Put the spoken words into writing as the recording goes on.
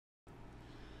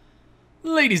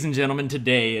Ladies and gentlemen,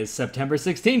 today is September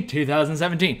 16th,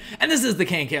 2017, and this is the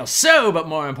Kale Show, but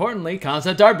more importantly,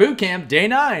 Concept Art Bootcamp Day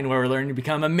 9, where we're learning to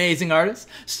become amazing artists,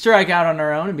 strike out on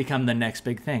our own, and become the next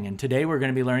big thing. And today we're going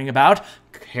to be learning about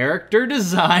Character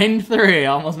Design 3.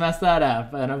 Almost messed that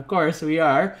up. And of course, we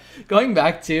are going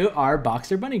back to our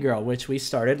Boxer Bunny Girl, which we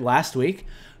started last week.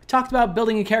 We talked about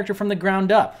building a character from the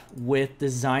ground up with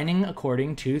designing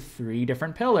according to 3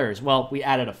 different pillars. Well, we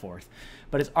added a 4th.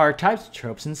 But it's archetypes,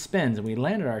 tropes, and spins, and we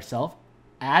landed ourselves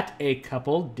at a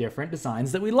couple different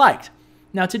designs that we liked.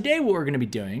 Now today what we're going to be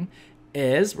doing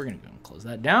is, we're going to close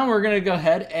that down, we're going to go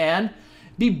ahead and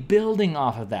be building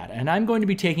off of that. And I'm going to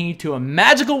be taking you to a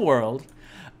magical world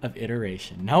of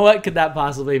iteration. Now what could that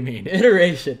possibly mean?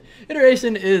 Iteration.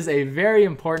 Iteration is a very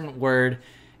important word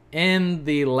in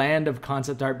the land of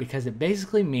concept art because it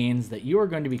basically means that you are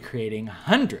going to be creating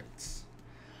hundreds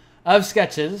of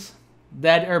sketches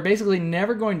that are basically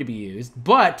never going to be used,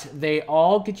 but they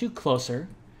all get you closer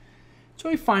to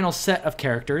a final set of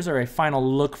characters or a final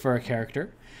look for a character.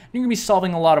 And you're going to be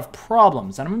solving a lot of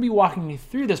problems. And I'm going to be walking you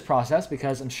through this process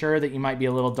because I'm sure that you might be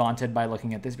a little daunted by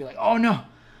looking at this. Be like, oh no,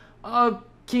 oh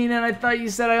Keenan, I thought you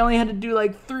said I only had to do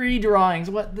like 3 drawings.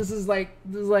 What? This is like,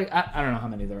 I don't know how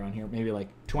many there are on here. Maybe like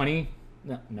 20?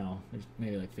 No, there's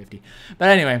maybe like 50. But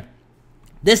anyway,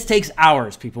 this takes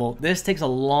hours, people. This takes a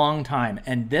long time,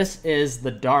 and this is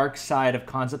the dark side of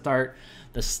concept art,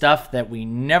 the stuff that we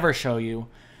never show you,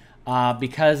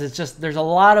 because it's just, there's a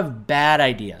lot of bad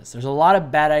ideas. There's a lot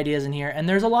of bad ideas in here, and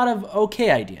there's a lot of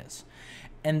okay ideas.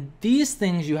 And these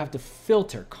things you have to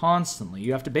filter constantly.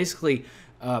 You have to basically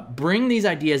bring these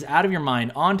ideas out of your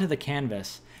mind onto the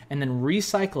canvas and then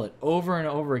recycle it over and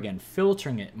over again,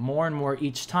 filtering it more and more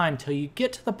each time till you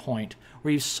get to the point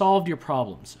where you've solved your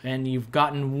problems and you've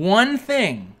gotten one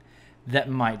thing that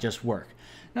might just work.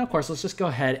 Now, of course, let's just go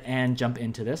ahead and jump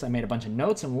into this. I made a bunch of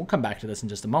notes and we'll come back to this in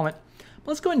just a moment. But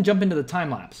let's go ahead and jump into the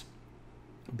time lapse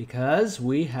because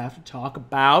we have to talk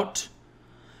about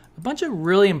a bunch of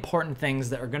really important things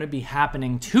that are going to be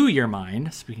happening to your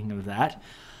mind. Speaking of that,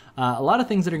 a lot of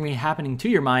things that are going to be happening to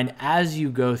your mind as you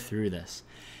go through this.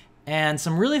 And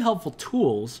some really helpful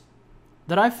tools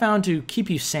that I've found to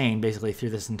keep you sane basically through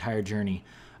this entire journey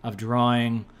of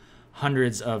drawing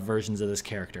hundreds of versions of this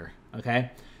character,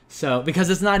 okay? So, because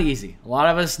it's not easy. A lot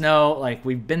of us know, like,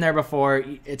 we've been there before.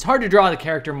 It's hard to draw the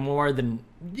character more than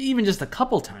even just a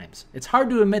couple times. It's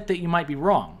hard to admit that you might be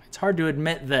wrong. It's hard to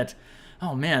admit that,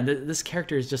 oh man, this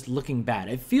character is just looking bad.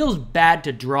 It feels bad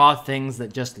to draw things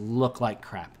that just look like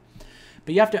crap.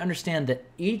 But you have to understand that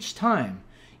each time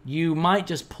you might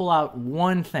just pull out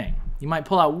one thing. You might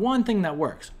pull out one thing that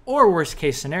works. Or worst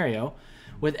case scenario,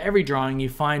 with every drawing you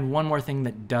find one more thing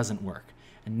that doesn't work.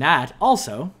 And that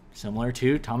also, similar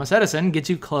to Thomas Edison, gets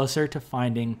you closer to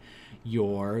finding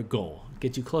your goal.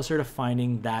 Gets you closer to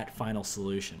finding that final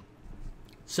solution.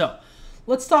 So,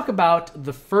 let's talk about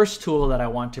the first tool that I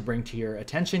want to bring to your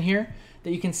attention here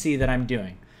that you can see that I'm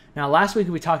doing. Now, last week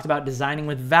we talked about designing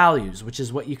with values, which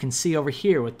is what you can see over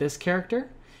here with this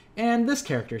character and this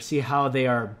character. See how they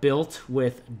are built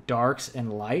with darks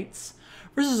and lights?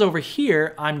 Versus over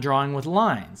here, I'm drawing with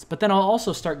lines. But then I'll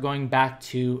also start going back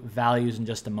to values in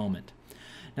just a moment.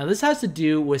 Now this has to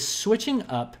do with switching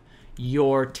up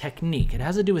your technique. It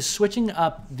has to do with switching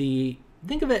up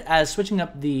think of it as switching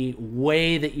up the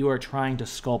way that you are trying to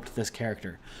sculpt this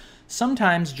character.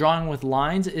 Sometimes drawing with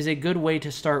lines is a good way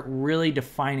to start really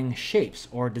defining shapes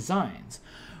or designs.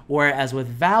 Whereas with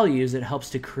values, it helps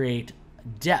to create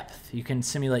depth. You can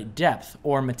simulate depth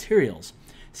or materials.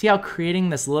 See how creating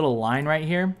this little line right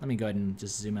here, let me go ahead and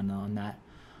just zoom in on that,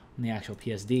 on the actual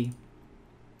PSD.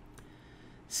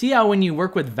 See how when you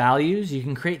work with values, you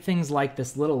can create things like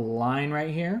this little line right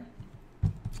here.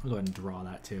 I'll go ahead and draw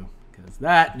that too, because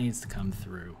that needs to come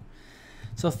through.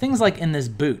 So things like in this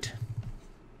boot.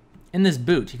 In this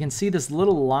boot, you can see this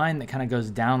little line that kind of goes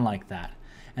down like that,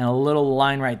 and a little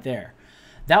line right there.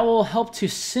 That will help to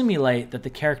simulate that the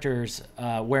character's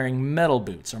wearing metal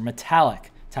boots or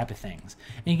metallic type of things.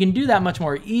 And you can do that much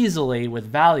more easily with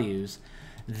values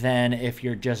than if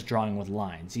you're just drawing with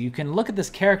lines. You can look at this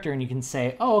character and you can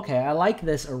say, oh, okay, I like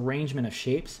this arrangement of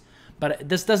shapes, but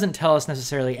this doesn't tell us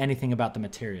necessarily anything about the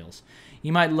materials.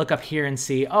 You might look up here and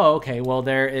see, oh, okay, well,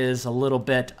 there is a little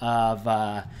bit of,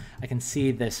 I can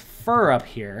see this fur up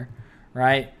here,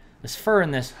 right? This fur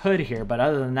and this hood here, but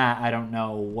other than that, I don't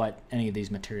know what any of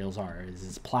these materials are. Is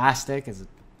this plastic? Is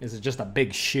it just a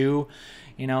big shoe?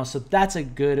 You know, so that's a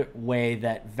good way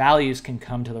that values can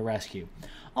come to the rescue.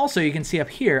 Also, you can see up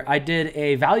here, I did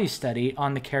a value study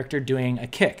on the character doing a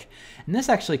kick. And this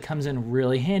actually comes in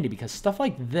really handy because stuff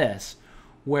like this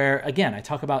where, again, I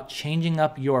talk about changing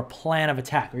up your plan of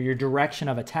attack or your direction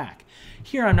of attack.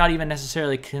 Here, I'm not even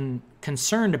necessarily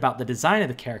concerned about the design of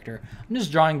the character. I'm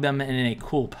just drawing them in a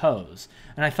cool pose.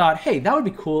 And I thought, hey, that would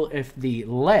be cool if the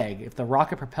leg, if the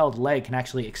rocket-propelled leg can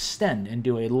actually extend and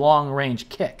do a long-range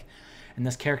kick. And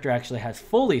this character actually has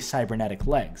fully cybernetic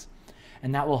legs.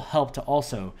 And that will help to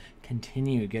also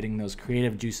continue getting those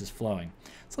creative juices flowing.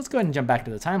 So let's go ahead and jump back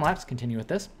to the time lapse, continue with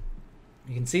this.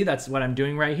 You can see that's what I'm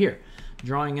doing right here,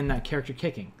 drawing in that character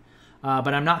kicking.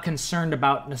 But I'm not concerned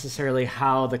about necessarily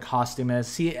how the costume is.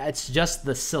 See, it's just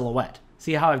the silhouette.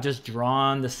 See how I've just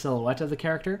drawn the silhouette of the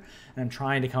character? And I'm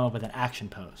trying to come up with an action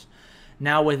pose.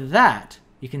 Now with that,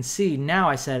 you can see now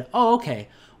I said, oh, okay,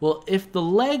 well, if the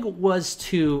leg was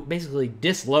to basically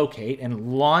dislocate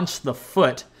and launch the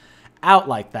foot out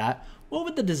like that, what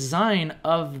would the design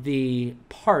of the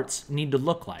parts need to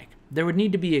look like? There would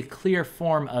need to be a clear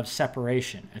form of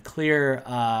separation, a clear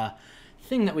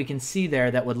thing that we can see there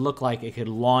that would look like it could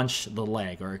launch the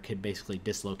leg, or it could basically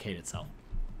dislocate itself.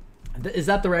 Is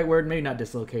that the right word? Maybe not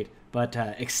dislocate, but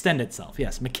extend itself.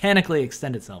 Yes, mechanically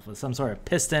extend itself with some sort of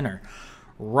piston or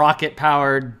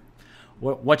rocket-powered,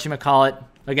 whatchamacallit.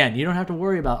 Again, you don't have to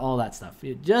worry about all that stuff.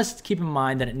 You just keep in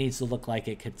mind that it needs to look like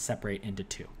it could separate into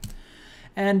two.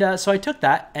 And so I took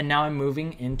that, and now I'm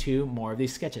moving into more of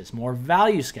these sketches, more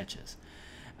value sketches.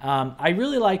 I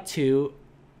really like to,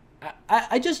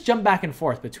 I just jump back and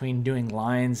forth between doing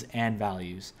lines and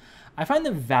values. I find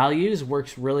that values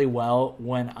works really well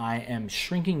when I am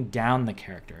shrinking down the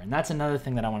character. And that's another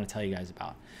thing that I want to tell you guys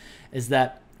about, is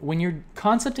that when you're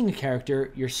concepting a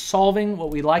character, you're solving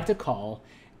what we like to call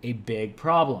a big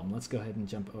problem. Let's go ahead and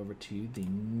jump over to the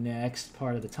next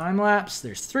part of the time lapse.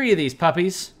 There's 3 of these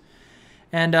puppies.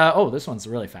 And, oh, this one's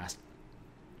really fast.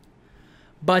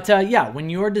 But, yeah, when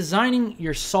you're designing,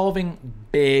 you're solving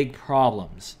big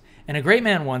problems. And a great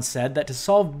man once said that to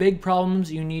solve big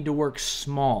problems, you need to work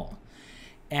small.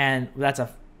 And that's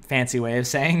a fancy way of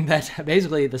saying that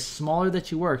basically the smaller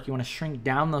that you work, you want to shrink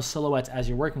down those silhouettes as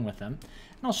you're working with them.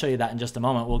 And I'll show you that in just a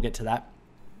moment. We'll get to that.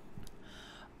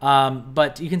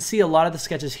 But you can see a lot of the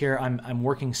sketches here, I'm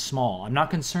working small. I'm not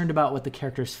concerned about what the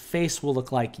character's face will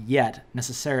look like yet,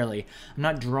 necessarily. I'm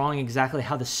not drawing exactly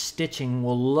how the stitching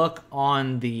will look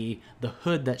on the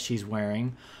hood that she's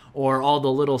wearing, or all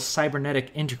the little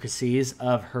cybernetic intricacies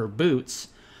of her boots.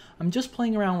 I'm just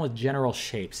playing around with general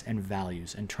shapes and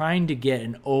values and trying to get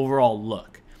an overall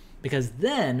look. Because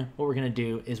then what we're going to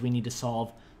do is we need to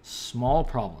solve small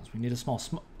problems. We need to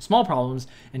small problems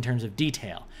in terms of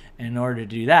detail. And in order to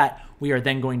do that, we are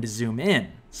then going to zoom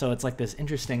in. So it's like this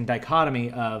interesting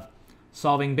dichotomy of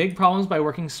solving big problems by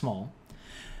working small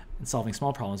and solving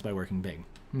small problems by working big.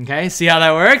 Okay, see how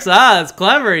that works? Ah, that's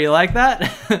clever. You like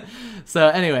that? So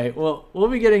anyway, we'll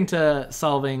be getting to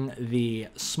solving the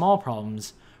small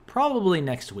problems probably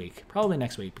next week,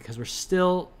 because we're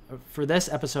still, for this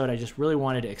episode, I just really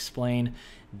wanted to explain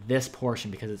this portion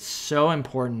because it's so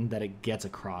important that it gets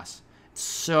across. It's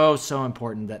so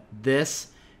important that this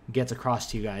gets across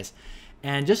to you guys.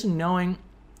 And just knowing,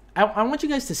 I want you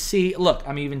guys to see, look,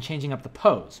 I'm even changing up the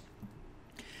pose.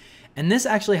 And this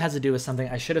actually has to do with something,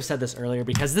 I should have said this earlier,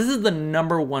 because this is the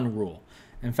 #1 rule.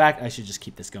 In fact, I should just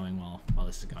keep this going while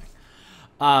this is going.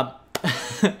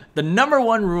 The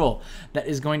 #1 rule that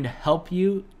is going to help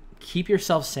you keep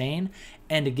yourself sane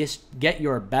and to get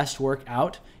your best work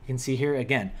out. You can see here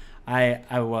again,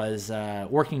 I was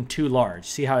working too large.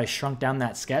 See how I shrunk down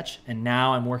that sketch, and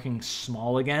now I'm working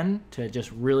small again to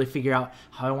just really figure out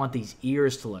how I want these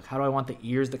ears to look. How do I want the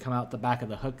ears that come out the back of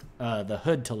the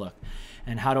hood to look,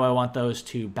 and how do I want those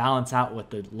to balance out with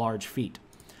the large feet?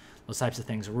 Those types of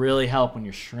things really help when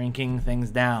you're shrinking things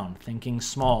down, thinking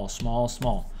small.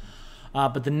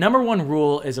 But the #1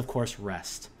 rule is, of course,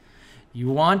 rest. You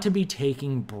want to be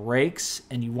taking breaks,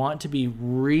 and you want to be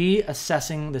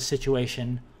reassessing the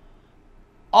situation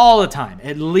all the time,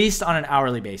 at least on an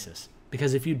hourly basis.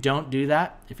 Because if you don't do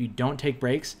that, if you don't take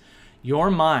breaks, your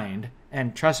mind,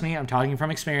 and trust me, I'm talking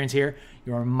from experience here,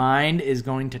 your mind is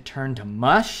going to turn to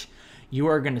mush. You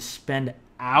are going to spend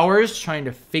hours trying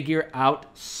to figure out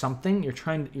something. You're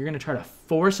going to try to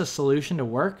force a solution to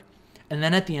work. And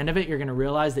then at the end of it, you're going to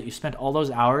realize that you spent all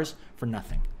those hours for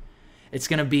nothing. It's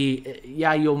going to be,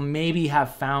 yeah, you'll maybe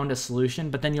have found a solution,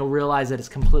 but then you'll realize that it's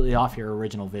completely off your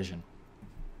original vision.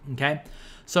 Okay?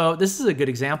 So this is a good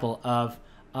example of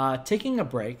taking a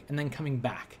break and then coming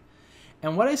back.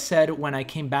 And what I said when I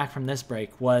came back from this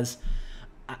break was,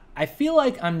 I feel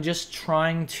like I'm just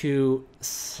trying to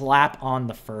slap on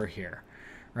the fur here,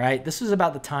 right? This was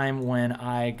about the time when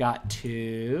I got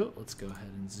to, let's go ahead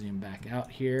and zoom back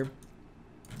out here.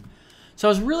 So I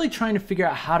was really trying to figure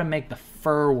out how to make the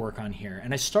fur work on here,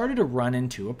 and I started to run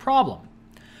into a problem.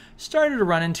 Started to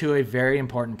run into a very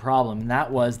important problem, and that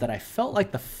was that I felt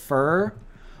like the fur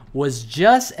was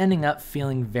just ending up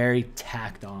feeling very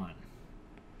tacked on.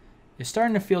 It's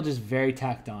starting to feel just very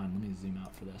tacked on. Let me zoom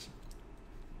out for this.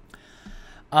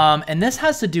 And this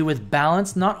has to do with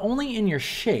balance, not only in your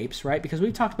shapes, right? Because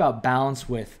we've talked about balance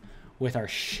with our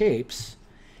shapes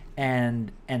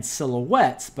and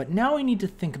silhouettes, but now we need to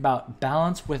think about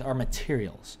balance with our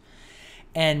materials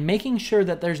and making sure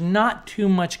that there's not too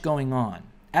much going on.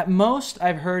 At most,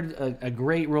 I've heard a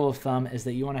great rule of thumb is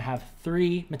that you want to have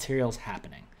 3 materials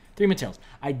happening. 3 materials.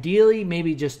 Ideally,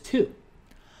 maybe just 2.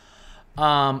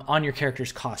 On your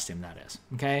character's costume, that is.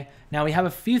 Okay? Now, we have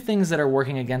a few things that are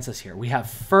working against us here. We have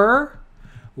fur.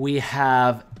 We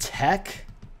have tech.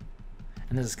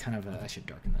 And this is kind of I should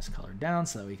darken this color down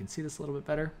so that we can see this a little bit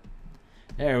better.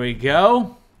 There we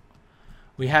go.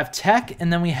 We have tech,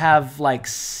 and then we have like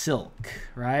silk,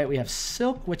 right? We have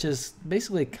silk, which is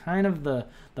basically kind of the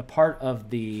part of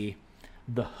the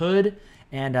hood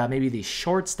and maybe these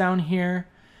shorts down here.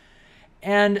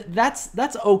 And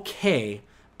that's okay,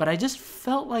 but I just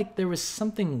felt like there was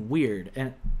something weird,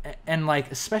 and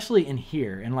like especially in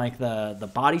here, in like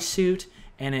the bodysuit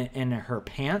and in her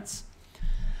pants.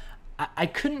 I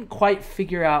couldn't quite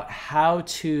figure out how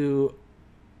to.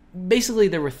 Basically,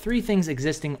 there were 3 things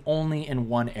existing only in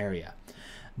one area.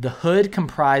 The hood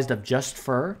comprised of just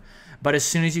fur, but as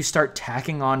soon as you start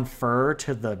tacking on fur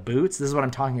to the boots, this is what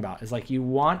I'm talking about. Is like you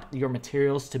want your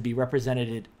materials to be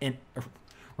represented in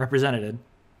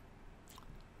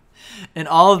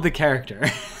all of the character.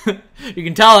 You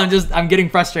can tell I'm getting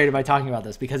frustrated by talking about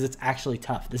this because it's actually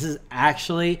tough. This is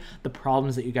actually the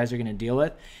problems that you guys are going to deal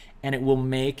with, and it will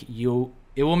make you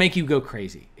go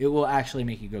crazy. It will actually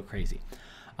make you go crazy.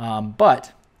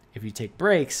 But if you take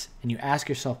breaks and you ask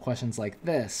yourself questions like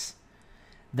this,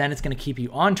 then it's going to keep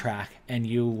you on track and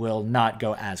you will not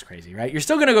go as crazy, right? You're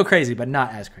still going to go crazy, but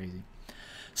not as crazy.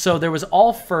 So there was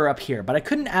all fur up here, but I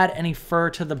couldn't add any fur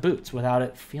to the boots without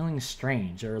it feeling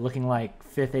strange or looking like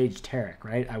 5th age Tarek,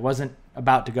 right? I wasn't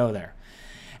about to go there.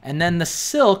 And then the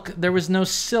silk, there was no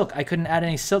silk. I couldn't add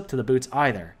any silk to the boots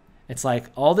either. It's like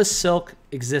all the silk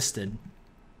existed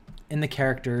in the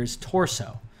character's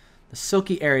torso. The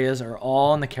silky areas are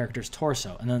all in the character's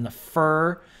torso, and then the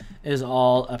fur is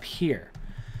all up here.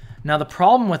 Now, the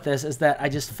problem with this is that I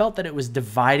just felt that it was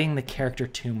dividing the character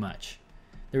too much.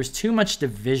 There was too much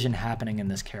division happening in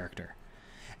this character,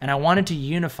 and I wanted to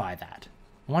unify that.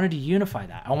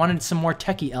 I wanted some more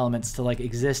techie elements to like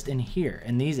exist in here,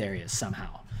 in these areas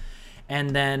somehow.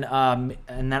 And then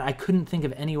I couldn't think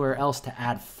of anywhere else to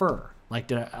add fur. Like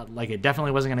it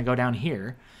definitely wasn't going to go down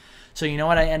here. So you know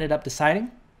what I ended up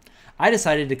deciding? I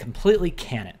decided to completely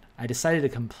can it. I decided to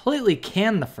completely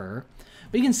can the fur.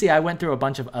 But you can see I went through a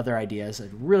bunch of other ideas,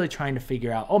 really trying to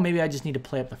figure out, oh, maybe I just need to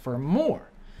play up the fur more.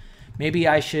 Maybe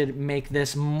I should make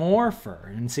this more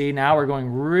fur. And see, now we're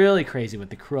going really crazy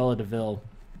with the Cruella de Vil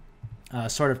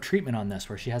sort of treatment on this,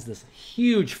 where she has this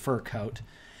huge fur coat.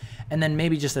 And then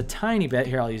maybe just a tiny bit.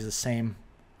 Here, I'll use the same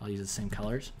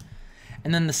colors.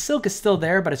 And then the silk is still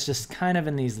there, but it's just kind of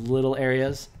in these little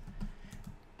areas.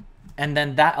 And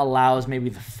then that allows maybe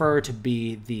the fur to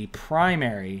be the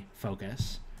primary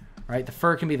focus, right? The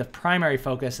fur can be the primary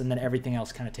focus, and then everything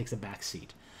else kind of takes a back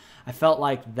seat. I felt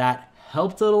like that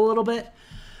helped it a little bit,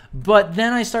 but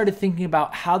then I started thinking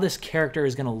about how this character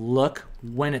is going to look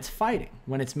when it's fighting,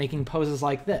 when it's making poses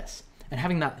like this, and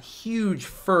having that huge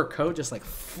fur coat just like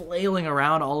flailing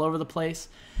around all over the place.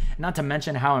 Not to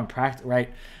mention how impractical,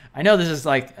 right? I know this is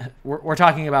like, we're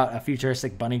talking about a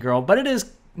futuristic bunny girl, but it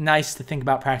is nice to think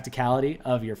about practicality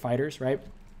of your fighters, right?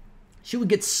 She would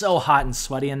get so hot and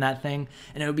sweaty in that thing,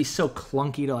 and it would be so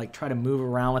clunky to like try to move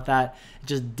around with that. It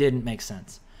just didn't make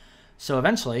sense. So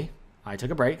eventually, I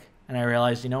took a break, and I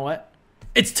realized, you know what?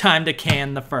 It's time to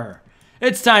can the fur.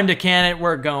 It's time to can it.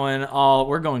 We're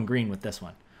going green with this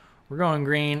one. We're going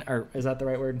green, or is that the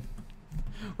right word?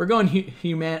 We're going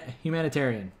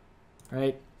humanitarian,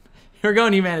 right? We're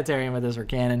going humanitarian with this. We're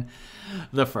canning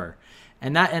the fur.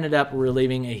 And that ended up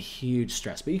relieving a huge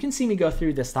stress. But you can see me go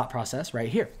through this thought process right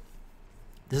here.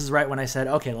 This is right when I said,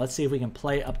 okay, let's see if we can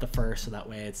play up the fur so that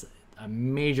way it's a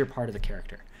major part of the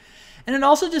character. And it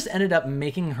also just ended up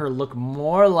making her look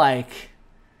more like,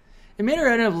 it made her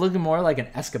end up looking more like an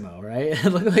Eskimo, right?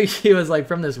 It looked like she was like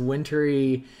from this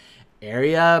wintry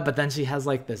area, but then she has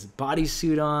like this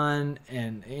bodysuit on,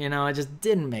 and you know, it just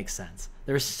didn't make sense.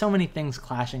 There were so many things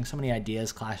clashing, so many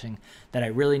ideas clashing, that I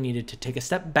really needed to take a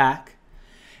step back,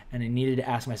 and I needed to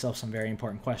ask myself some very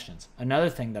important questions. Another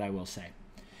thing that I will say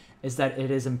is that it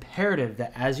is imperative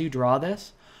that as you draw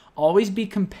this, always be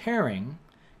comparing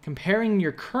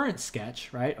your current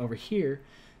sketch, right, over here,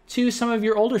 to some of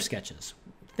your older sketches.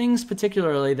 Things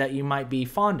particularly that you might be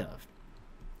fond of.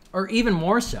 Or even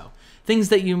more so, things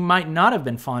that you might not have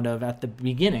been fond of at the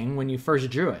beginning when you first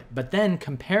drew it. But then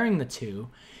comparing the two,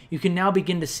 you can now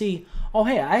begin to see, oh,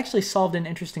 hey, I actually solved an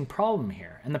interesting problem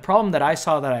here. And the problem that I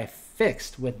saw that I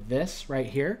fixed with this right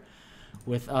here,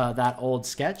 with that old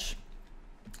sketch.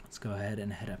 Let's go ahead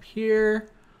and head up here.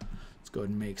 Let's go ahead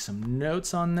and make some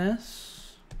notes on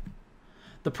this.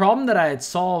 The problem that I had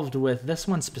solved with this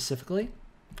one specifically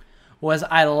was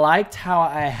I liked how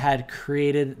I had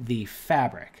created the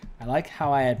fabric. I like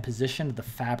how I had positioned the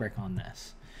fabric on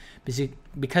this.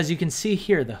 Because you can see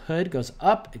here, the hood goes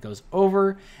up, it goes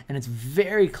over, and it's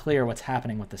very clear what's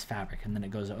happening with this fabric. And then it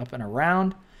goes up and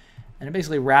around, and it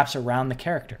basically wraps around the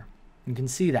character. You can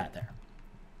see that there.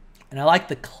 And I like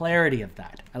the clarity of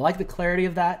that. I like the clarity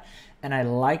of that, and I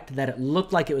liked that it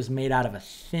looked like it was made out of a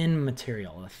thin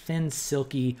material, a thin,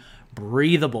 silky,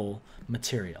 breathable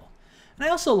material. And I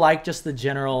also like just the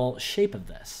general shape of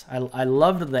this. I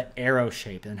loved the arrow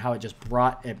shape and how it just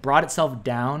brought itself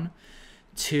down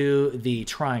to the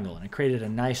triangle, and it created a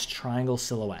nice triangle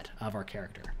silhouette of our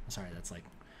character. Sorry, that's like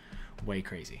way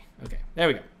crazy. Okay, there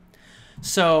we go.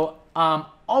 So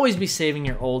always be saving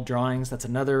your old drawings. That's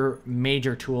another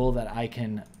major tool that I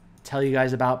can tell you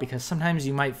guys about, because sometimes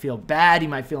you might feel bad, you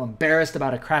might feel embarrassed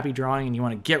about a crappy drawing and you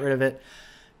want to get rid of it.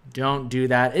 Don't do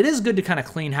that. It is good to kind of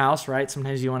clean house, right?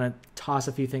 Sometimes you want to toss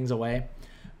a few things away.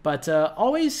 But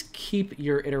always keep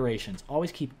your iterations.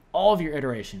 Always keep all of your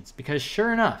iterations, because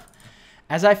sure enough,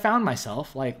 as I found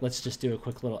myself, like, let's just do a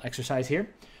quick little exercise here.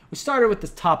 We started with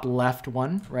this top left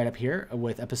one right up here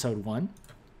with episode 1.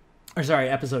 Or sorry,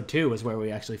 episode 2 was where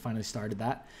we actually finally started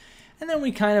that. And then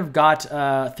we kind of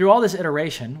got, through all this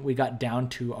iteration, we got down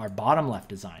to our bottom left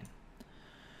design.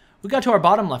 We got to our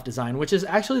bottom left design, which is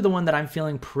actually the one that I'm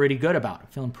feeling pretty good about. I'm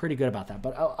feeling pretty good about that.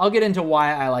 But I'll get into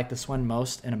why I like this one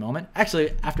most in a moment.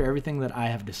 Actually, after everything that I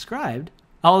have described,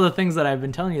 all the things that I've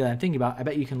been telling you that I'm thinking about, I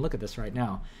bet you can look at this right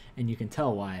now and you can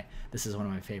tell why this is one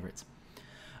of my favorites.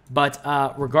 But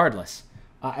regardless,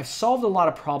 I've solved a lot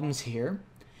of problems here.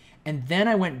 And then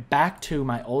I went back to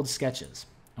my old sketches.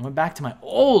 I went back to my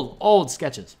old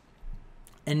sketches.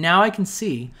 And now I can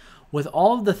see, with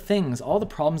all of the things, all the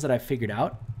problems that I've figured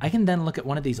out, I can then look at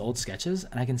one of these old sketches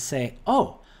and I can say,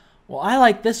 oh, well, I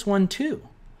like this one too.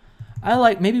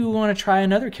 Maybe we want to try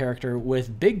another character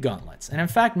with big gauntlets. And in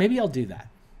fact, maybe I'll do that.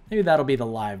 Maybe that'll be the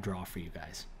live draw for you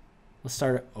guys. Let's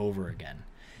start it over again.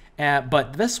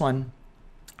 But this one,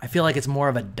 I feel like it's more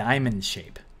of a diamond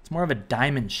shape. It's more of a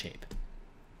diamond shape.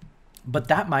 But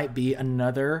that might be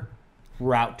another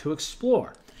route to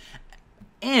explore.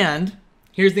 And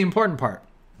here's the important part.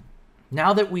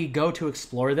 Now that we go to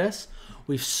explore this,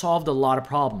 we've solved a lot of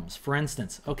problems. For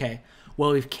instance, okay,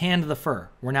 well, we've canned the fur.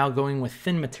 We're now going with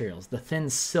thin materials, the thin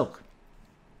silk.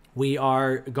 We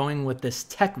are going with this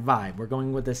tech vibe. We're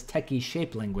going with this techie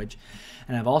shape language.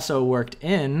 And I've also worked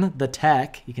in the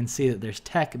tech. You can see that there's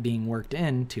tech being worked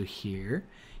into here,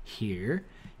 here,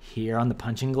 here on the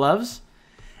punching gloves.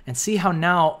 And see how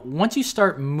now, once you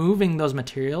start moving those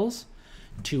materials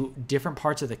to different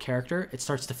parts of the character, it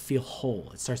starts to feel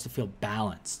whole. It starts to feel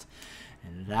balanced.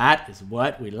 And that is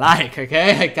what we like,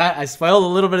 okay? I spoiled a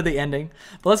little bit of the ending.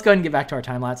 But let's go ahead and get back to our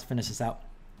time lapse, finish this out.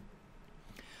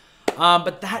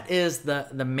 But that is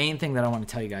the main thing that I want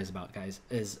to tell you guys about, guys,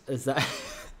 is that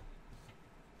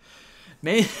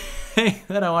main thing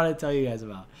that I want to tell you guys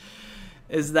about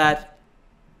is that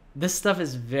this stuff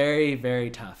is very,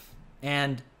 very tough.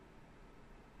 And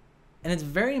it's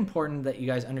very important that you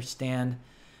guys understand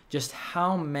just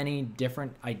how many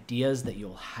different ideas that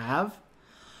you'll have,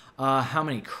 how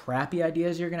many crappy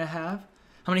ideas you're going to have,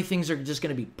 how many things are just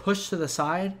going to be pushed to the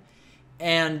side,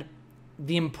 and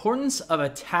the importance of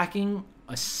attacking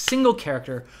a single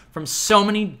character from so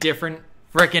many different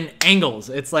freaking angles.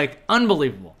 It's like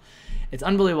unbelievable. It's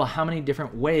unbelievable how many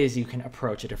different ways you can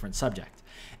approach a different subject.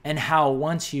 And how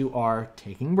once you are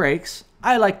taking breaks,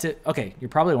 okay, you're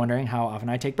probably wondering how often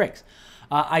I take breaks.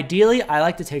 Ideally, I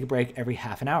like to take a break every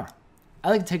half an hour. I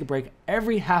like to take a break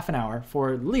every half an hour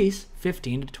for at least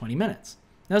 15 to 20 minutes.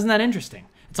 Now, isn't that interesting?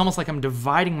 It's almost like I'm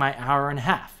dividing my hour in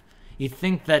half. You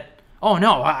think that, oh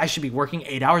no, I should be working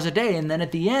 8 hours a day, and then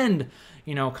at the end,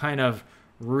 kind of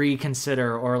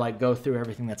reconsider or like go through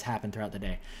everything that's happened throughout the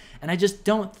day. And I just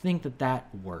don't think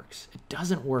that works. It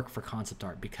doesn't work for concept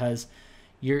art, because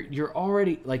you're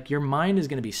already, like, your mind is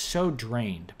going to be so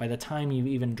drained by the time you've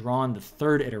even drawn the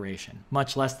 3rd iteration,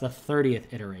 much less the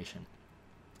 30th iteration,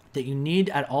 that you need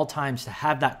at all times to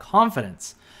have that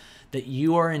confidence that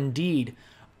you are indeed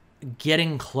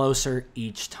getting closer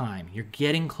each time. You're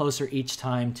getting closer each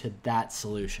time to that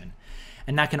solution.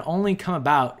 And that can only come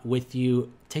about with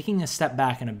you taking a step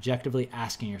back and objectively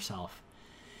asking yourself,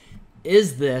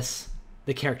 is this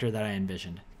the character that I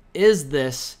envisioned? Is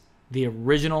this the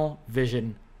original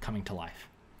vision coming to life?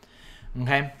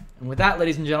 Okay, and with that,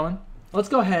 ladies and gentlemen, let's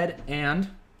go ahead and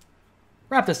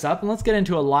wrap this up and let's get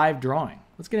into a live drawing.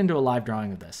 Let's get into a live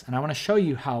drawing of this. And I want to show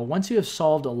you how once you have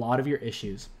solved a lot of your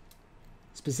issues,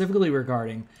 specifically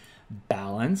regarding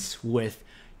balance with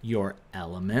your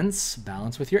elements,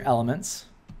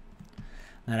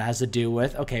 that has to do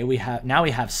with, okay, we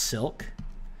have silk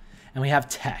and we have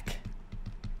tech.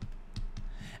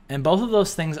 And both of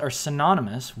those things are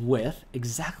synonymous with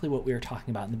exactly what we were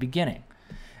talking about in the beginning.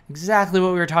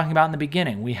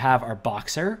 We have our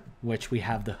boxer, which we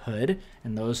have the hood,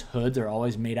 and those hoods are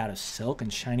always made out of silk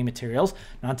and shiny materials.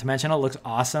 Not to mention it looks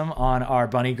awesome on our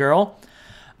bunny girl.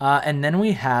 And then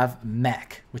we have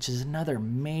mech, which is another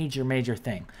major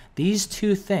thing. These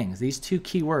two things, these two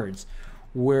keywords,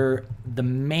 were the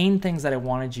main things that I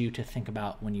wanted you to think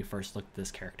about when you first looked at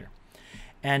this character.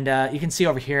 And you can see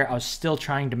over here, I was still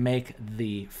trying to make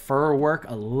the fur work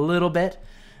a little bit,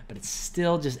 but it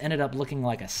still just ended up looking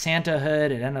like a Santa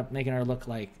hood. It ended up making her look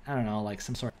like, I don't know, like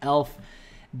some sort of elf.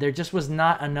 There just was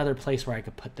not another place where I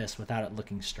could put this without it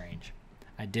looking strange.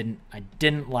 I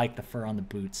didn't like the fur on the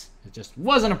boots. It just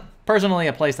wasn't personally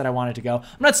a place that I wanted to go.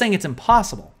 I'm not saying it's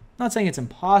impossible. I'm not saying it's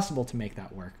impossible to make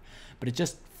that work, but it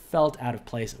just felt out of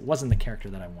place. It wasn't the character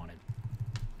that I wanted.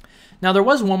 Now, there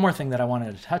was one more thing that I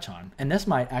wanted to touch on, and this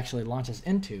might actually launch us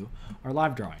into our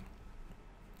live drawing,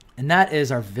 and that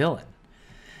is our villain.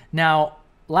 Now,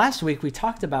 last week we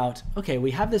talked about, okay,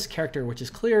 we have this character which is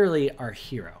clearly our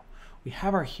hero. We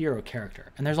have our hero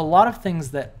character, and there's a lot of things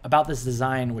that about this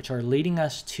design which are leading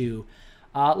us to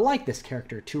like this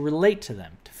character, to relate to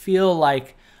them, to feel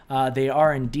like they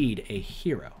are indeed a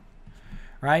hero,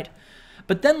 right?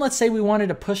 But then let's say we wanted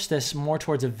to push this more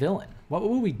towards a villain. What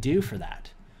would we do for that?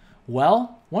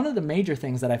 Well, one of the major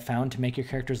things that I found to make your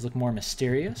characters look more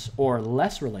mysterious or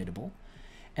less relatable,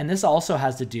 and this also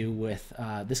has to do with,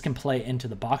 this can play into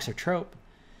the boxer trope,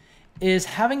 is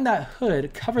having that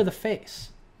hood cover the face.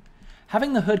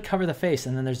 Having the hood cover the face,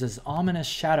 and then there's this ominous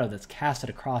shadow that's casted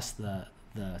across the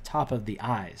top of the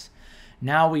eyes.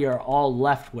 Now we are all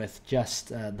left with just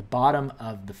the bottom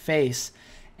of the face,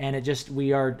 and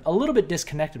we are a little bit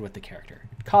disconnected with the character.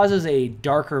 It causes a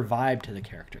darker vibe to the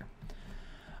character.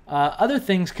 Other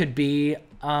things could be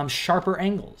sharper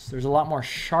angles. There's a lot more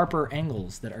sharper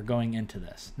angles that are going into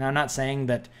this. Now, I'm not saying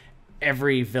that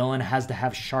every villain has to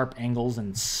have sharp angles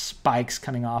and spikes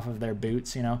coming off of their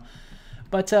boots, you know,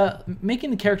 but making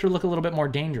the character look a little bit more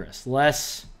dangerous,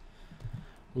 less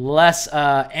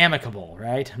amicable,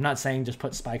 right? I'm not saying just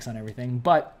put spikes on everything,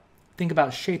 but think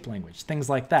about shape language, things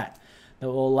like that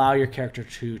will allow your character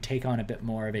to take on a bit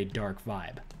more of a dark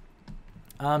vibe.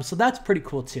 So that's pretty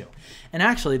cool too. And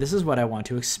actually, this is what I want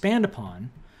to expand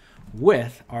upon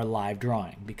with our live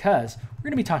drawing, because we're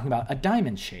going to be talking about a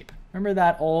diamond shape. Remember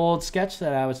that old sketch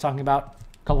that I was talking about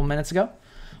a couple minutes ago?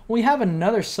 We have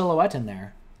another silhouette in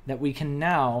there that we can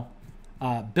now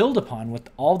build upon with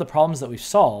all the problems that we've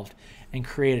solved and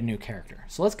create a new character.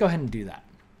 So let's go ahead and do that.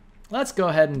 So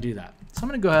I'm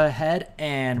going to go ahead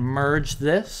and merge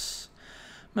this.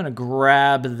 I'm going to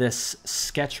grab this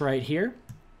sketch right here.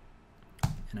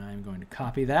 And I'm going to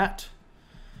copy that.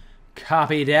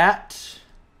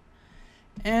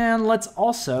 And let's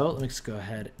go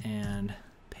ahead and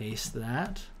paste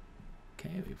that.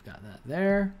 Okay, we've got that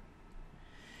there.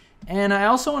 And I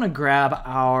also want to grab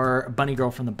our bunny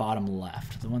girl from the bottom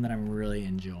left, the one that I'm really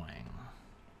enjoying.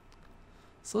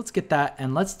 So let's get that,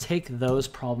 and let's take those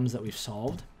problems that we've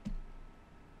solved,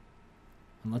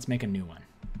 and let's make a new one.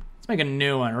 Let's make a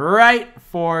new one right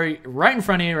in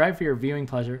front of you, right for your viewing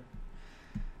pleasure.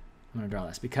 I'm going to draw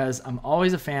this because I'm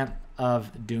always a fan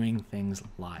of doing things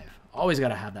live. Always got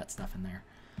to have that stuff in there.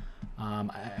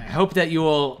 I hope that you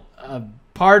will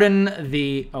pardon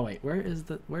the... Oh, wait. Where's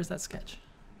that sketch?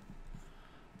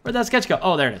 Where'd that sketch go?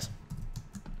 Oh, there it is.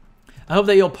 I hope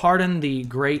that you'll pardon the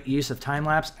great use of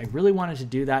time-lapse. I really wanted to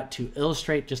do that to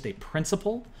illustrate just a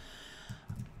principle.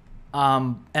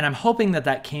 And I'm hoping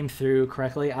that came through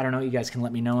correctly. I don't know. You guys can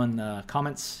let me know in the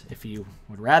comments if you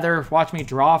would rather watch me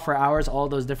draw for hours, all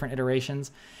those different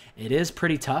iterations. It is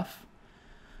pretty tough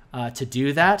to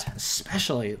do that,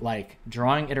 especially like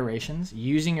drawing iterations,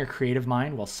 using your creative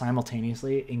mind while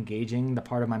simultaneously engaging the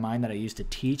part of my mind that I use to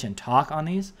teach and talk on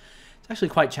these. It's actually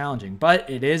quite challenging, but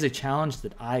it is a challenge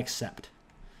that I accept.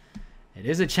 It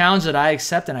is a challenge that I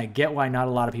accept, and I get why not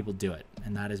a lot of people do it.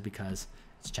 And that is because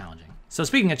It's challenging. So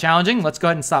speaking of challenging, let's go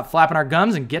ahead and stop flapping our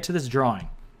gums and get to this drawing.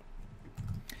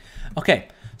 Okay,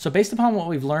 so based upon what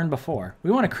we've learned before,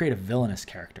 we want to create a villainous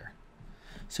character.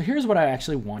 So here's what I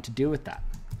actually want to do with that.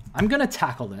 I'm going to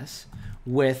tackle this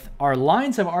with our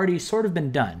lines have already sort of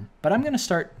been done, but I'm going to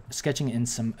start sketching in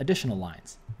some additional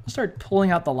lines. I'll start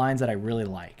pulling out the lines that I really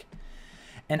like.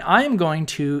 And I am going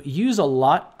to use a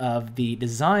lot of the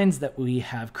designs that we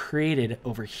have created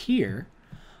over here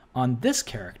on this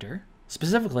character,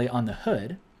 specifically on the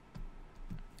hood.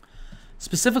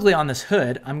 Specifically on this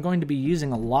hood, I'm going to be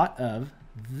using a lot of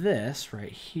this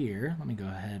right here. Let me go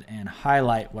ahead and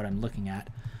highlight what I'm looking at.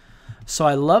 So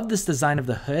I love this design of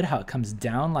the hood, how it comes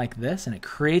down like this, and it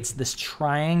creates this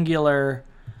triangular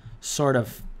sort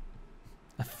of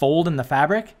a fold in the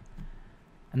fabric,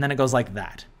 and then it goes like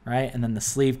that, right? And then the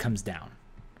sleeve comes down.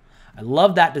 I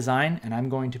love that design, and I'm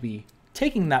going to be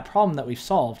taking that problem that we've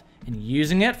solved and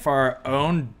using it for our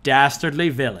own dastardly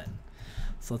villain.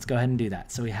 So let's go ahead and do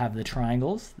that. So we have the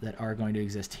triangles that are going to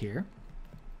exist here.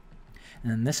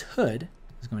 And then this hood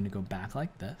is going to go back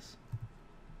like this.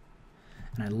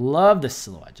 And I love this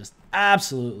silhouette, just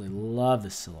absolutely love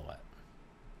this silhouette.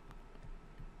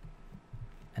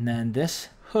 And then this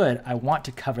hood, I want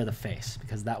to cover the face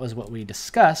because that was what we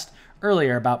discussed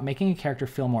earlier about making a character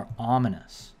feel more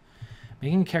ominous.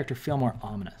 Making a character feel more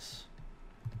ominous.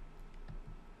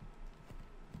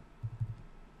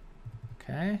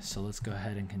 Okay, so let's go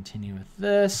ahead and continue with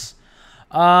this.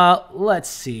 Let's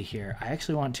see here. I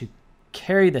actually want to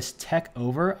carry this tech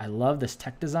over. I love this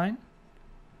tech design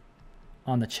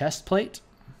on the chest plate,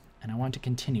 and I want to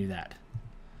continue that.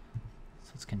 So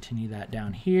let's continue that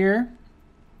down here.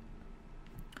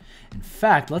 In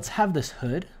fact, let's have this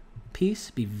hood piece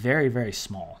be very, very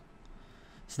small.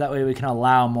 So that way we can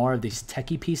allow more of these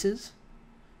techie pieces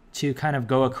to kind of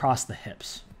go across the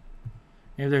hips.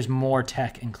 Maybe there's more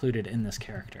tech included in this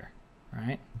character,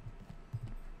 right?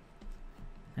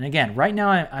 And again, right now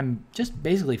I'm just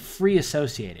basically free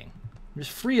associating. I'm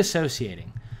just free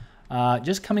associating.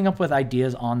 Just coming up with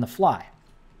ideas on the fly.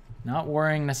 Not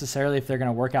worrying necessarily if they're going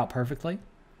to work out perfectly.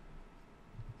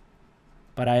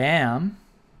 But I am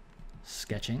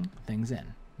sketching things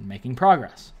in and making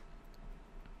progress.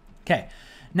 Okay,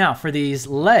 now for these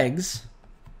legs,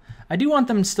 I do want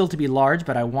them still to be large,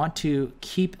 but I want to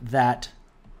keep that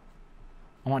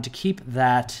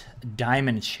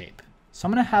diamond shape. So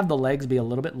I'm going to have the legs be a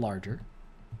little bit larger.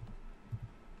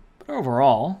 But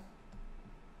overall,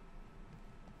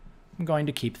 I'm going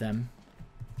to keep them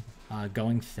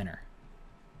going thinner.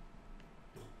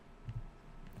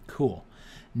 Cool.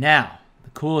 Now, the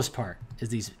coolest part is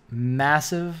these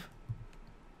massive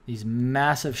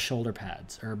shoulder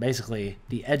pads, or basically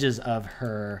the edges of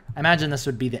her. I imagine this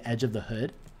would be the edge of the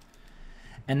hood.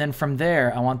 And then from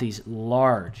there, I want these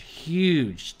large,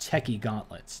 huge, techie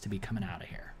gauntlets to be coming out of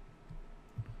here.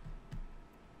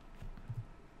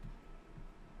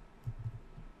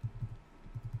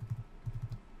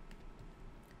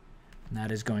 And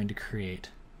that is going to create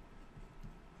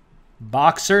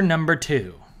boxer number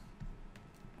 2.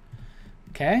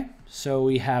 Okay, so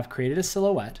we have created a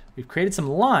silhouette. We've created some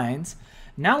lines.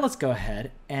 Now let's go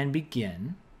ahead and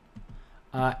begin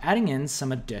adding in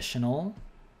some additional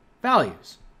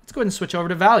values. Let's go ahead and switch over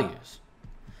to values.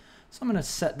 So I'm going to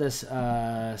set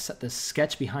this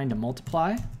sketch behind to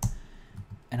multiply,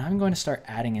 and I'm going to start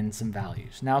adding in some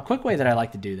values. Now, a quick way that I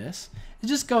like to do this is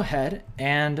just go ahead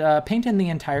and paint in the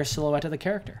entire silhouette of the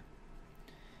character.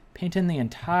 Paint in the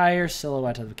entire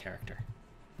silhouette of the character.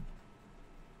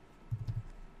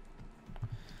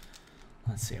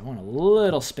 Let's see, I want a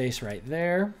little space right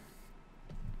there.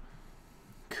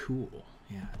 Cool.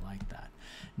 Yeah, I like that.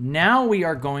 Now we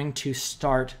are going to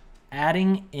start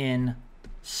adding in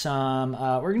some,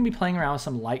 we're going to be playing around with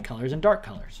some light colors and dark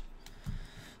colors.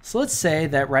 So let's say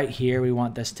that right here we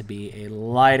want this to be a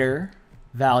lighter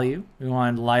value. We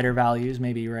want lighter values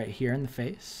maybe right here in the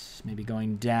face, maybe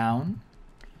going down.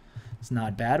 It's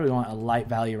not bad. We want a light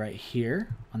value right here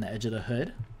on the edge of the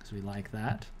hood because we like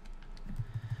that.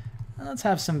 And let's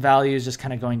have some values just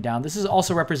kind of going down. This is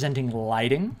also representing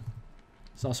lighting.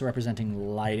 It's also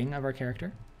representing lighting of our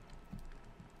character.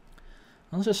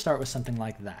 Let's just start with something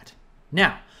like that.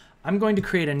 Now, I'm going to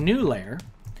create a new layer,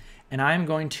 and I'm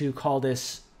going to call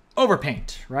this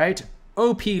overpaint, right?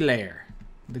 OP layer,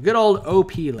 the good old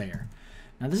OP layer.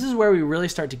 Now, this is where we really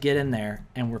start to get in there,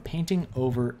 and we're painting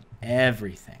over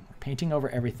everything. We're painting over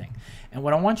everything. And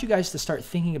what I want you guys to start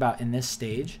thinking about in this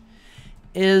stage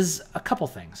is a couple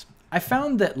things. I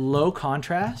found that low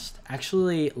contrast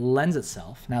actually lends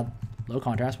itself. Now, low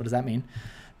contrast, what does that mean?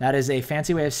 That is a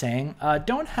fancy way of saying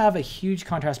don't have a huge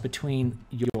contrast between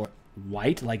your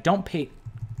white, like don't paint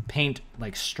paint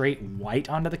like straight white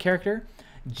onto the character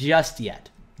just yet.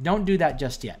 Don't do that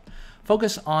just yet.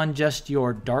 Focus on just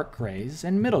your dark grays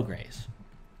and middle grays.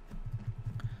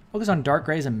 Focus on dark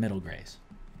grays and middle grays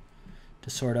to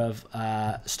sort of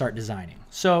start designing.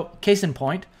 So case in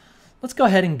point, let's go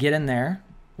ahead and get in there.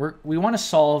 We want to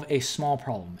solve a small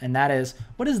problem, and that is,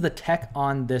 what is the tech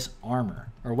on this armor,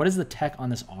 or what is the tech on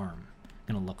this arm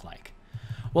going to look like?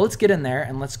 Well, let's get in there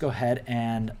and let's go ahead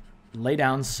and lay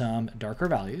down some darker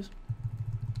values.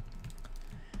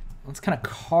 Let's kind of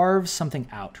carve something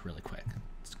out really quick.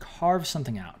 Let's carve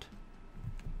something out.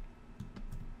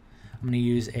 I'm going to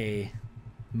use a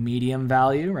medium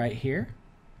value right here.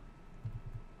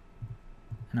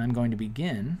 And I'm going to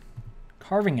begin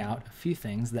carving out a few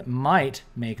things that might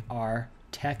make our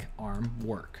tech arm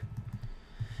work.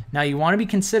 Now you want to be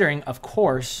considering, of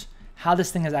course, how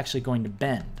this thing is actually going to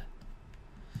bend.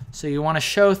 So you want to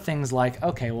show things like,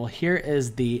 okay, well, here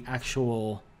is the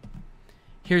actual,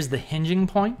 here's the hinging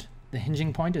point. The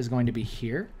hinging point is going to be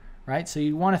here, right? So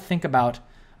you want to think about,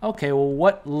 okay, well,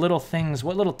 what little things,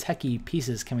 what little techie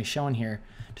pieces can we show in here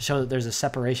to show that there's a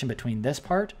separation between this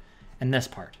part and this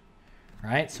part,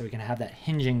 right? So we can have that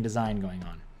hinging design going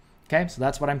on. Okay, so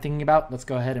that's what I'm thinking about. Let's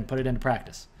go ahead and put it into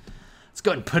practice. Let's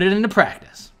go ahead and put it into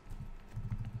practice.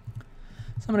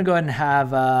 So I'm going to go ahead and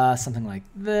have something like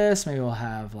this. Maybe we'll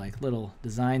have like little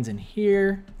designs in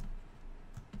here.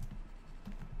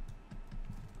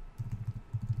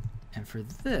 And for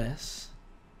this,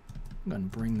 I'm going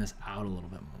to bring this out a little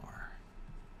bit more.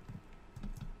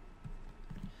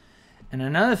 And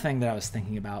another thing that I was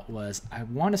thinking about was I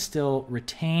want to still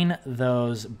retain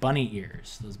those bunny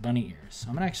ears, So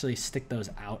I'm going to actually stick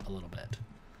those out a little bit.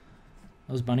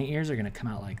 Those bunny ears are going to come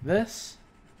out like this,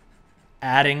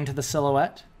 adding to the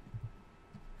silhouette,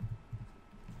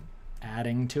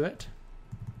 adding to it.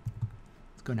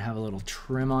 It's going to have a little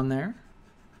trim on there.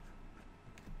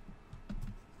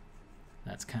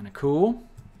 That's kind of cool.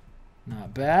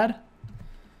 Not bad.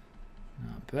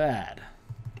 Not bad.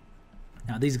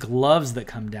 Now these gloves that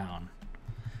come down,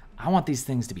 I want these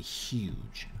things to be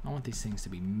huge. I want these things to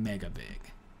be mega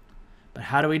big. But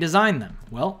how do we design them?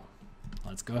 Well,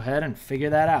 let's go ahead and figure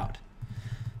that out.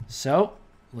 So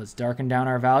let's darken down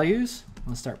our values.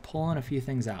 Let's start pulling a few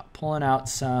things out. Pulling out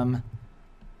some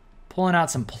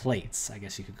plates, I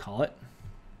guess you could call it.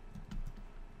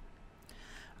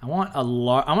 I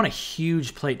want a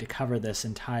huge plate to cover this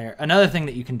entire. Another thing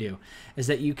that you can do is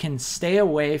that you can stay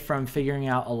away from figuring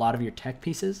out a lot of your tech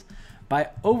pieces by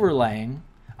overlaying.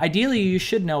 Ideally, you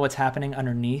should know what's happening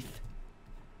underneath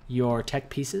your tech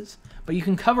pieces, but you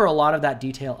can cover a lot of that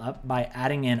detail up by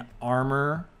adding in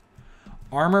armor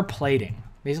plating,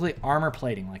 basically armor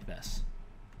plating like this.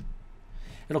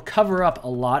 It'll cover up a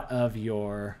lot of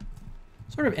your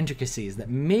sort of intricacies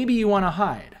that maybe you want to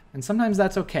hide, and sometimes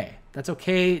that's okay. That's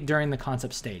okay during the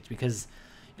concept stage, because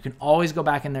you can always go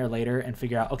back in there later and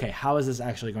figure out, okay, how is this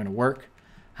actually going to work?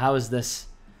 How is this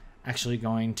actually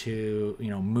going to,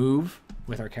 move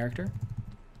with our character?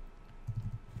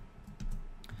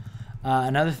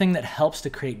 Another thing that helps to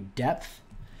create depth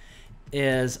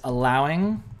is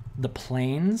allowing the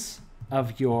planes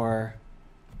of your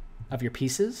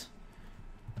pieces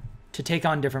to take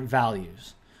on different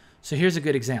values. So here's a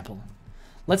good example.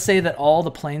 Let's say that all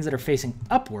the planes that are facing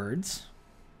upwards,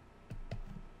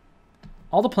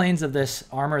 all the planes of this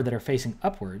armor that are facing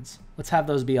upwards, let's have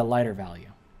those be a lighter value.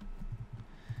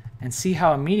 And see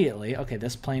how immediately, okay,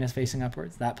 this plane is facing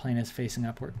upwards, that plane is facing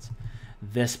upwards,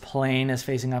 this plane is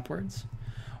facing upwards.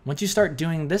 Once you start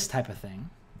doing this type of thing,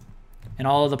 and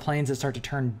all of the planes that start to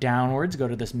turn downwards go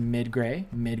to this mid-gray,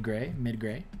 mid-gray,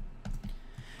 mid-gray.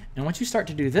 And once you start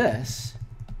to do this,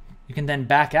 you can then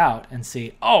back out and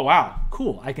see, oh, wow,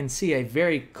 cool. I can see a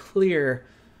very clear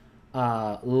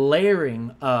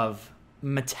layering of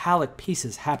metallic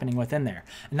pieces happening within there.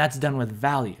 And that's done with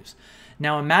values.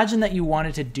 Now imagine that you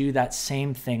wanted to do that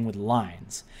same thing with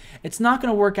lines. It's not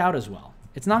going to work out as well.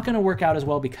 It's not going to work out as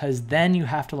well because then you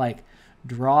have to like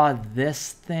draw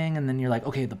this thing, and then you're like,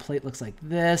 okay, the plate looks like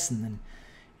this, and then,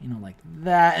 like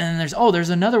that. And then there's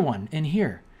another one in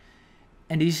here.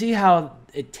 And do you see how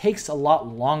it takes a lot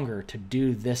longer to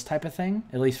do this type of thing,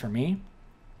 at least for me?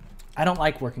 I don't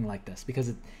like working like this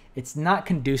because it's not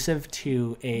conducive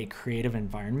to a creative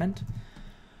environment.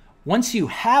 Once you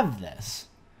have this,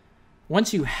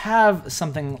 once you have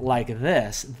something like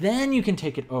this, then you can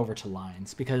take it over to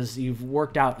lines because you've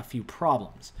worked out a few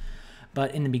problems.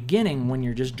 But in the beginning, when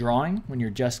you're just drawing, when you're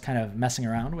just kind of messing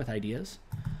around with ideas,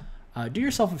 do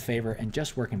yourself a favor and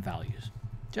just work in values.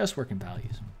 Just work in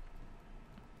values.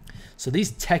 So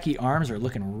these techie arms are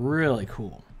looking really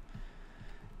cool.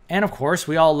 And of course,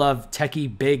 we all love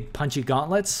techie, big, punchy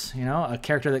gauntlets. You know, a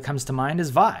character that comes to mind is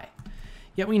Vi.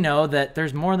 Yet we know that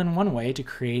there's more than one way to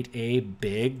create a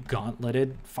big,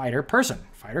 gauntleted fighter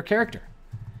character.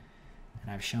 And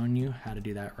I've shown you how to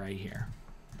do that right here.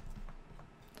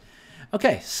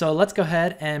 Okay, so let's go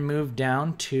ahead and move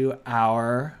down to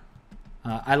our...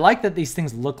 I like that these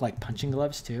things look like punching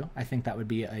gloves too. I think that would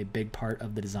be a big part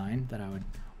of the design that I would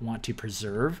want to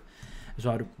preserve. So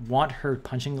I would want her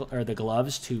the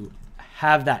gloves to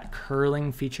have that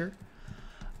curling feature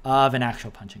of an actual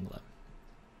punching glove.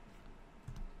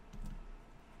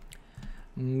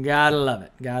 Gotta love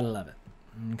it. Gotta love it.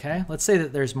 Okay, let's say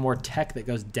that there's more tech that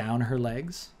goes down her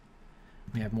legs.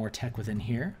 We have more tech within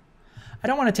here. I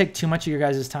don't want to take too much of your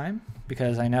guys' time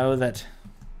because I know that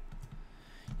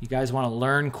you guys want to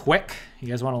learn quick.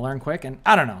 And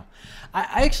I don't know.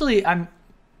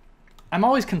 I'm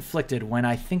always conflicted when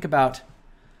I think about,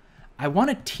 I want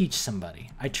to teach somebody.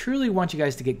 I truly want you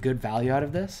guys to get good value out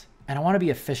of this, and I want to be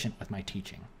efficient with my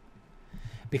teaching.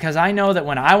 Because I know that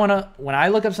when I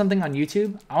look up something on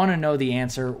YouTube, I want to know the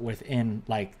answer within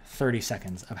like 30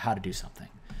 seconds of how to do something.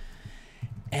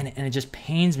 And it just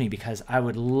pains me because I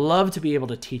would love to be able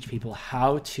to teach people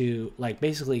how to, like,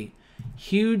 basically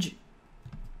huge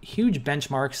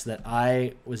benchmarks that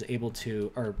I was able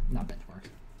to, or not benchmarks,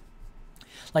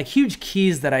 like huge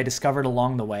keys that I discovered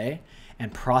along the way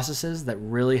and processes that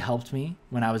really helped me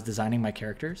when I was designing my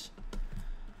characters.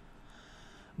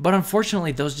 But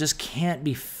unfortunately, those just can't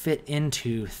be fit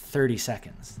into 30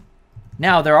 seconds.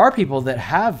 Now, there are people that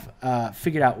have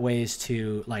figured out ways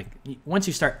to, like, once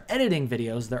you start editing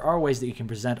videos, there are ways that you can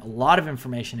present a lot of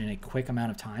information in a quick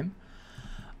amount of time.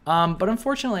 But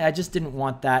unfortunately, I just didn't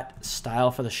want that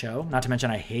style for the show. Not to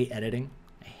mention, I hate editing.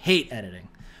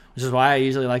 Which is why I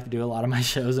usually like to do a lot of my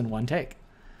shows in one take.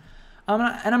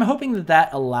 And I'm hoping that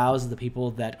that allows the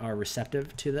people that are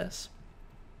receptive to this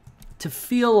to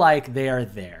feel like they are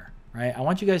there, right? I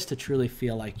want you guys to truly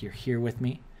feel like you're here with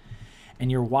me and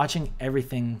you're watching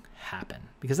everything happen,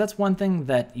 because that's one thing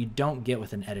that you don't get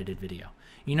with an edited video.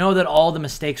 You know that all the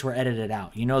mistakes were edited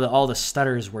out. You know that all the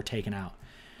stutters were taken out.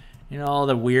 You know, all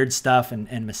the weird stuff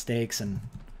and mistakes and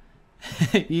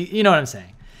you know what I'm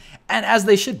saying. And as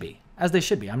they should be.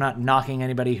 I'm not knocking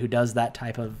anybody who does that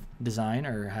type of design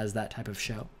or has that type of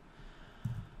show.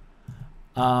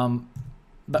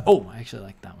 But, oh, I actually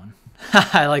like that one.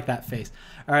 I like that face.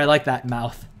 Or I like that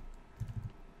mouth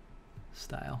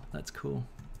style. That's cool.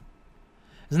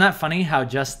 Isn't that funny how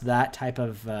just that type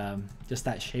of, just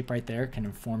that shape right there can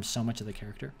inform so much of the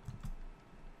character?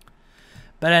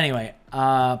 But anyway,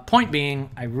 point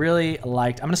being, I really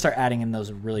liked, I'm going to start adding in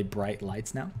those really bright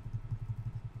lights now.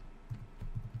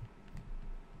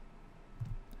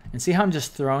 And see how I'm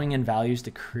just throwing in values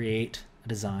to create a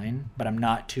design, but I'm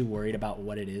not too worried about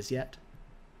what it is yet.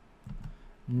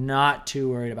 Not too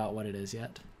worried about what it is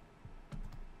yet.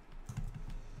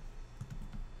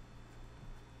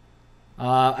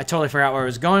 I totally forgot where I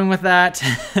was going with that.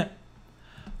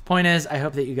 Point is, I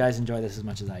hope that you guys enjoy this as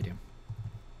much as I do.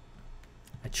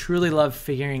 I truly love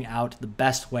figuring out the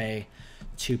best way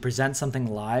to present something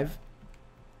live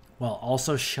while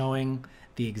also showing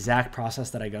the exact process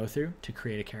that I go through to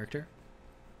create a character.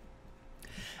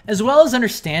 As well as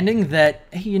understanding that,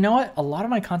 hey, you know what? A lot of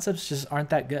my concepts just aren't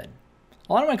that good.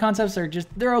 A lot of my concepts are just,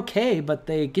 they're okay, but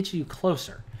they get you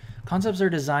closer. Concepts are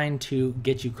designed to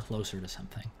get you closer to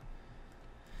something.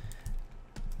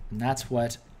 And that's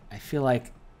what I feel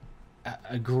like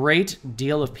a great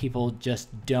deal of people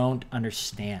just don't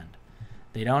understand.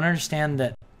 They don't understand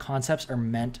that concepts are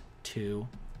meant to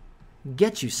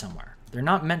get you somewhere. They're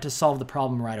not meant to solve the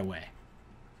problem right away.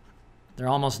 They're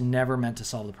almost never meant to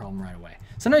solve the problem right away.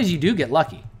 Sometimes you do get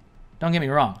lucky. Don't get me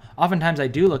wrong. Oftentimes I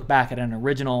do look back at an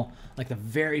original, like the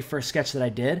very first sketch that I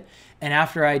did, and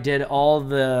after I did all of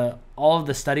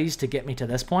the studies to get me to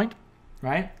this point,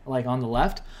 right? Like on the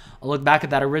left, I'll look back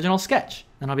at that original sketch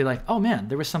and I'll be like, oh man,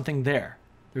 there was something there.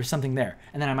 There was something there.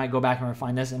 And then I might go back and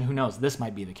refine this, and who knows, this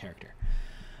might be the character.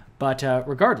 But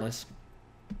regardless,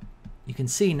 you can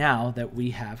see now that we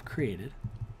have created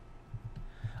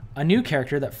a new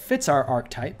character that fits our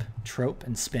archetype, trope,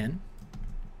 and spin.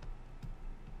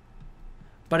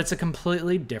 But it's a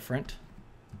completely different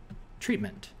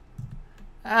treatment.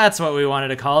 That's what we wanted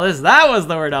to call this. That was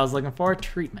the word I was looking for,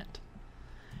 treatment.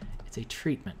 It's a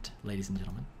treatment, ladies and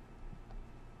gentlemen.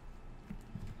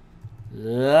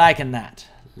 Liking that.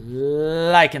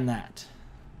 Liking that.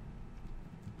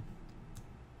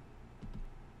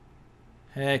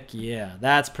 Heck yeah,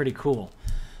 that's pretty cool.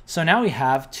 So now we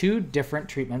have two different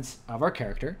treatments of our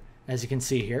character, as you can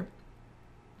see here.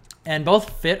 And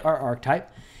both fit our archetype.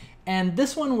 And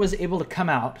this one was able to come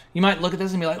out. You might look at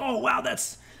this and be like, oh, wow,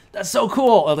 that's so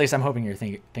cool. At least I'm hoping you're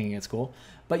thinking it's cool.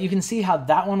 But you can see how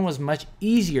that one was much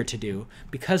easier to do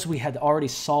because we had already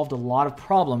solved a lot of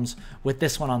problems with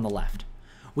this one on the left.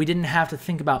 We didn't have to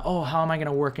think about, oh, how am I going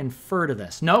to work in fur to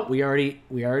this? Nope, we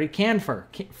already can fur.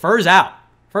 Fur's out.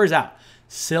 Fur's out.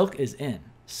 Silk is in.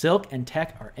 Silk and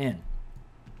tech are in.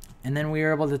 And then we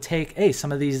were able to take, hey,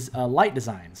 some of these light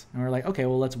designs. And we're like, okay,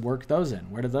 well, let's work those in.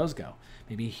 Where do those go?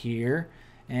 Maybe here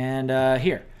and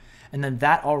here. And then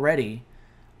that already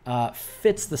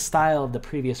fits the style of the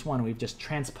previous one. We've just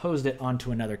transposed it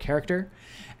onto another character.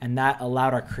 And that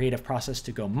allowed our creative process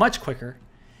to go much quicker.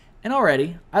 And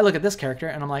already, I look at this character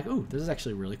and I'm like, ooh, this is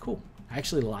actually really cool. I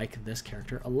actually like this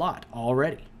character a lot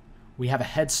already. We have a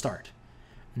head start.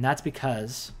 And that's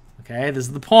because, okay, this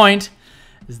is the point,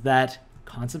 is that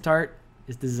concept art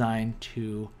is designed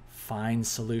to find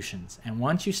solutions. And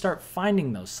once you start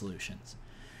finding those solutions,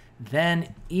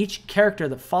 then each character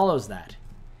that follows that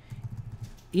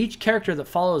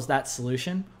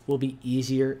solution will be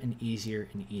easier and easier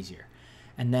and easier.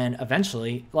 And then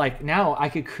eventually, like now I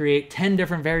could create 10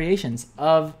 different variations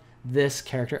of this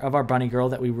character, of our bunny girl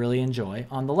that we really enjoy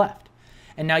on the left.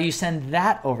 And now you send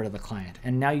that over to the client,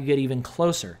 and now you get even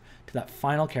closer to that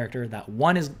final character,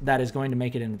 that is going to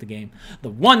make it into the game, the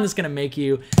one that's going to make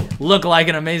you look like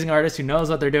an amazing artist who knows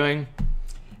what they're doing,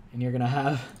 and you're going to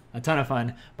have a ton of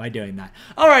fun by doing that.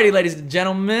 Alrighty, ladies and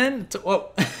gentlemen.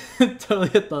 Whoa, totally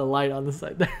hit the light on the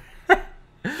side there.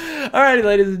 Alrighty,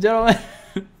 ladies and gentlemen.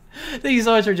 Thank you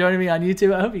so much for joining me on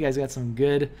YouTube. I hope you guys got some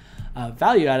good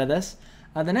value out of this.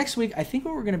 The next week, I think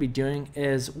what we're going to be doing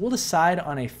is we'll decide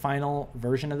on a final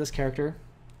version of this character.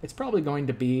 It's probably going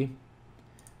to be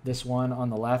this one on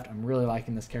the left. I'm really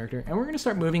liking this character. And we're going to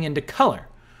start moving into color.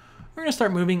 We're going to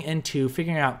start moving into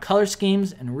figuring out color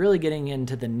schemes and really getting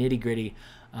into the nitty-gritty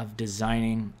of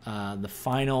designing the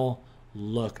final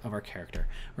look of our character.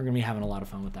 We're going to be having a lot of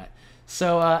fun with that.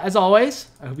 So as always,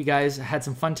 I hope you guys had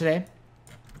some fun today.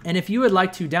 And if you would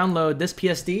like to download this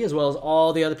PSD as well as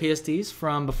all the other PSDs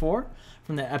from before,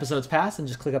 from the episodes past, and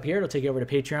just click up here. It'll take you over to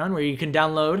Patreon where you can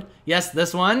download, yes,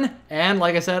 this one, and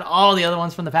like I said, all the other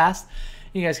ones from the past.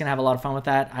 You guys can have a lot of fun with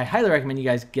that. I highly recommend you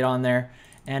guys get on there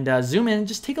and zoom in.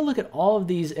 Just take a look at all of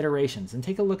these iterations and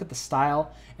take a look at the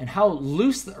style and how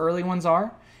loose the early ones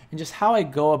are and just how I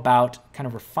go about kind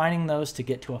of refining those to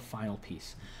get to a final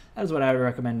piece. That is what I would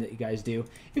recommend that you guys do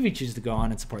if you choose to go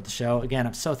on and support the show. Again,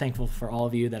 I'm so thankful for all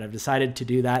of you that have decided to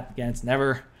do that. Again, it's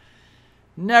never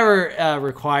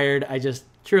required. I just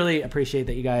truly appreciate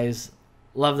that you guys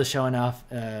love the show enough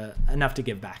to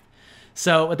give back.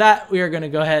 So with that, we are going to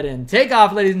go ahead and take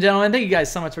off, ladies and gentlemen. Thank you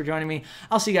guys so much for joining me.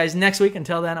 I'll see you guys next week.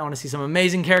 Until then, I want to see some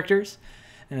amazing characters.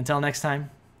 And until next time,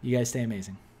 you guys stay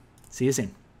amazing. See you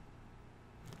soon.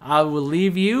 I will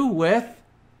leave you with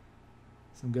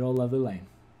some good old Lovely Lane.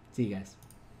 See you guys.